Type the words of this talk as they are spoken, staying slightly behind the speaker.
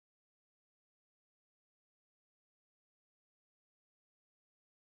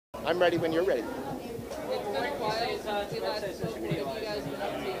I'm ready when you're ready.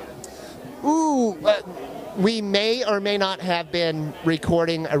 Ooh, we may or may not have been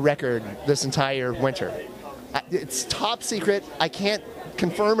recording a record this entire winter. It's top secret. I can't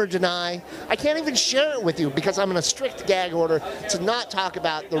confirm or deny. I can't even share it with you because I'm in a strict gag order to not talk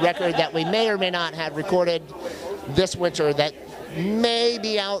about the record that we may or may not have recorded this winter that may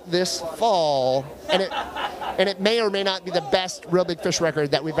be out this fall, and it may or may not be the best Real Big Fish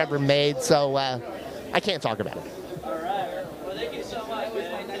record that we've ever made, so I can't talk about it. All right. Well, thank you so much,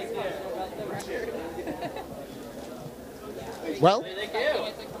 man. Well,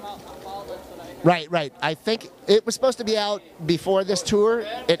 right. I think it was supposed to be out before this tour.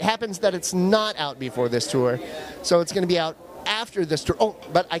 It happens that it's not out before this tour, so it's going to be out after this tour. Oh,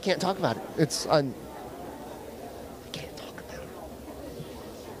 but I can't talk about it. It's on. I can't talk about it.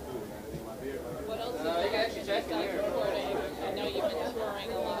 What else have you guys besides recording? I know you've been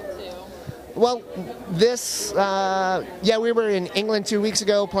touring a lot too. Well, this, we were in England 2 weeks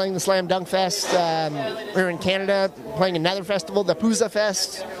ago playing the Slam Dunk Fest. We were in Canada playing another festival, the Pooza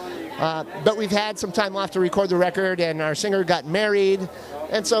Fest. But we've had some time off to record the record, and our singer got married.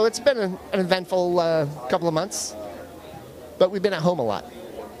 And so it's been an eventful couple of months. But we've been at home a lot.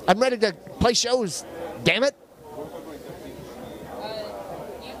 I'm ready to play shows, damn it.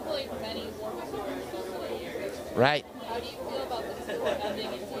 You've played many world tours over the years. Right. How do you feel about the tour ending,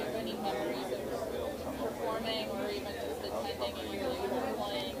 and do you have any memories of performing or even just attending and you're like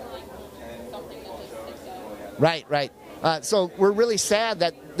playing like something that just sticks out? Right. So we're really sad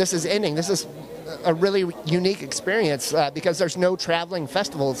that this is ending. This is a really unique experience because there's no traveling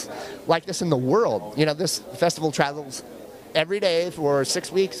festivals like this in the world. You know, this festival travels every day for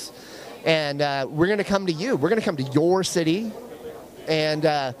 6 weeks, and we're going to come to you. We're going to come to your city, and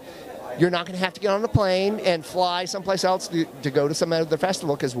you're not going to have to get on a plane and fly someplace else to go to some other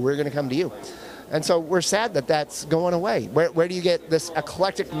festival because we're going to come to you. And so we're sad that that's going away. Where do you get this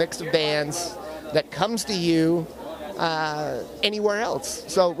eclectic mix of bands that comes to you anywhere else?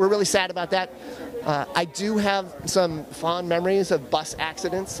 So we're really sad about that. I do have some fond memories of bus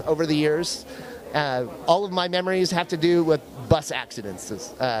accidents over the years. All of my memories have to do with bus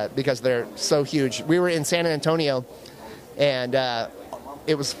accidents because they're so huge. We were in San Antonio, and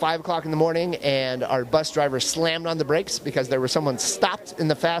it was 5 o'clock in the morning, and our bus driver slammed on the brakes because there was someone stopped in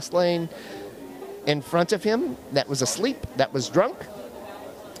the fast lane in front of him that was asleep, that was drunk.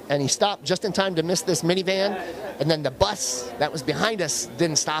 And he stopped just in time to miss this minivan, and then the bus that was behind us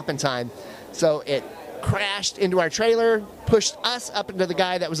didn't stop in time. So it crashed into our trailer, pushed us up into the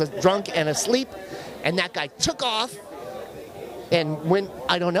guy that was drunk and asleep, and that guy took off and went,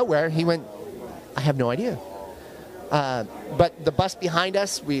 I don't know where. He went, I have no idea. But the bus behind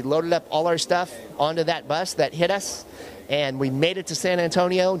us, we loaded up all our stuff onto that bus that hit us, and we made it to San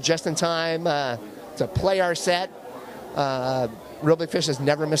Antonio just in time to play our set. Real Big Fish has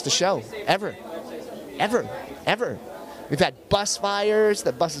never missed a show, ever. We've had bus fires,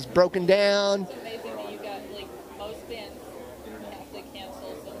 the bus is broken down. It's amazing that you got, like, most bands have to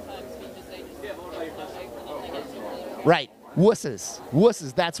cancel sometimes because they just don't have time for them to get to another. Right,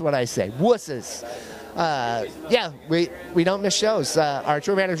 wusses, that's what I say, wusses. We don't miss shows. Our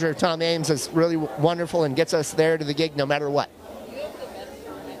tour manager, Tom Ames, is really wonderful and gets us there to the gig no matter what.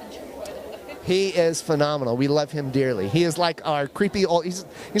 He is phenomenal. We love him dearly. He is like our creepy old, he's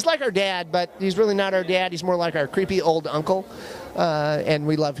like our dad, but he's really not our dad. He's more like our creepy old uncle, and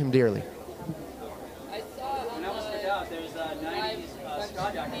we love him dearly. I saw on the live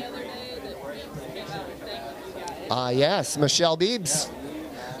section the other day that Beebs came out and sang with you guys. Yes, Michelle Beebs.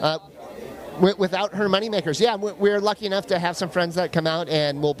 Without her moneymakers. Yeah, we're lucky enough to have some friends that come out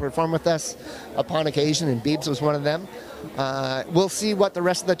and will perform with us upon occasion, and Beebs was one of them. We'll see what the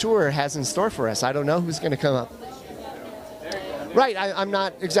rest of the tour has in store for us. I don't know who's going to come up. Right, I'm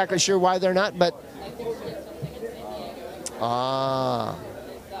not exactly sure why they're not, but...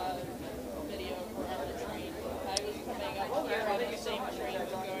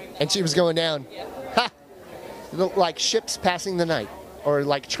 And she was going down. Ha! Like ships passing the night. Or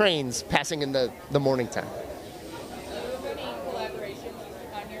like trains passing in the morning time. So are there any collaborations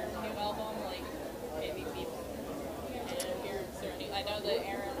on your new album, like maybe Beebs and Beards or any? I know that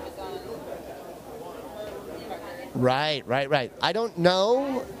Aaron was on her record. Right. I don't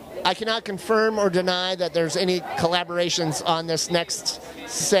know. I cannot confirm or deny that there's any collaborations on this next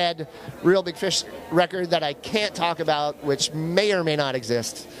said Real Big Fish record that I can't talk about, which may or may not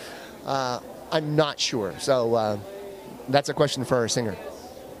exist. I'm not sure. So that's a question for our singer.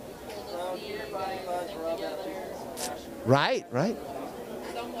 Right.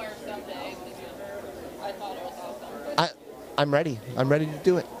 Somewhere, someday, because I thought it was awesome. I'm ready. I'm ready to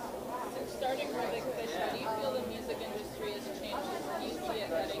do it.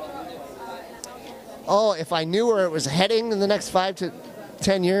 Oh, if I knew where it was heading in the next 5 to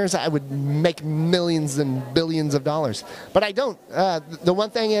 10 years, I would make millions and billions of dollars. But I don't. The one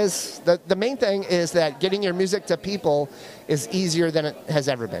thing is, the main thing is that getting your music to people is easier than it has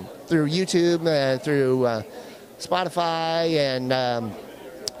ever been. Through YouTube, through Spotify, and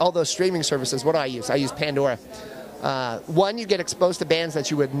all those streaming services. What do I use? I use Pandora. One, you get exposed to bands that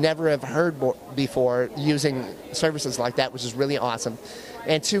you would never have heard before using services like that, which is really awesome.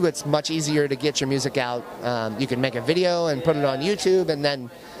 And two, it's much easier to get your music out. You can make a video and put it on YouTube, and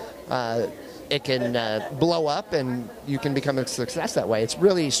then it can blow up, and you can become a success that way. It's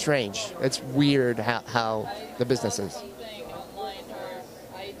really strange. It's weird how the business is. Something online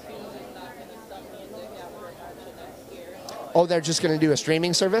or iTunes is not going to sell music after March of next year. Oh, they're just going to do a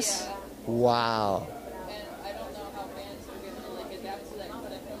streaming service? Yeah. Wow. And I don't know how bands are going to like adapt to that,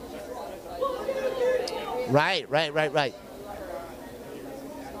 but I think Spotify. Right.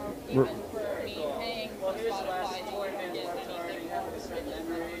 Even for me paying for Spotify to even get anything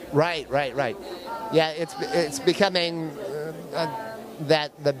from Right. Yeah, it's becoming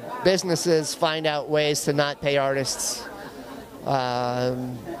that the businesses find out ways to not pay artists.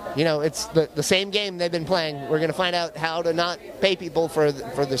 It's the same game they've been playing. We're going to find out how to not pay people for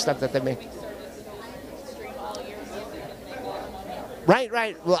the stuff that they make. stream all your music and make a lot of money.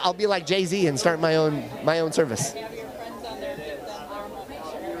 Right. Well, I'll be like Jay-Z and start my own service. Have your friends on there, give them our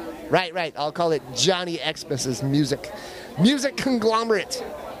information. Right. I'll call it Johnny Xmas's Music Conglomerate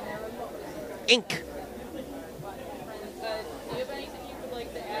Inc. Do you have anything you would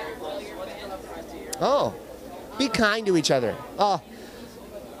like to add or tell your fans? Oh, be kind to each other. Oh,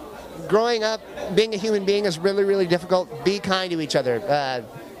 growing up, being a human being is really, really difficult. Be kind to each other.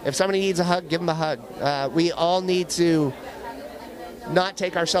 If somebody needs a hug, give them a hug. We all need to not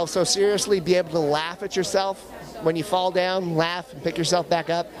take ourselves so seriously, be able to laugh at yourself. When you fall down, laugh and pick yourself back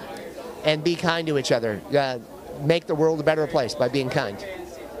up, and be kind to each other. Make the world a better place by being kind.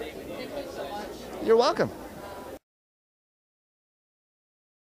 You're welcome.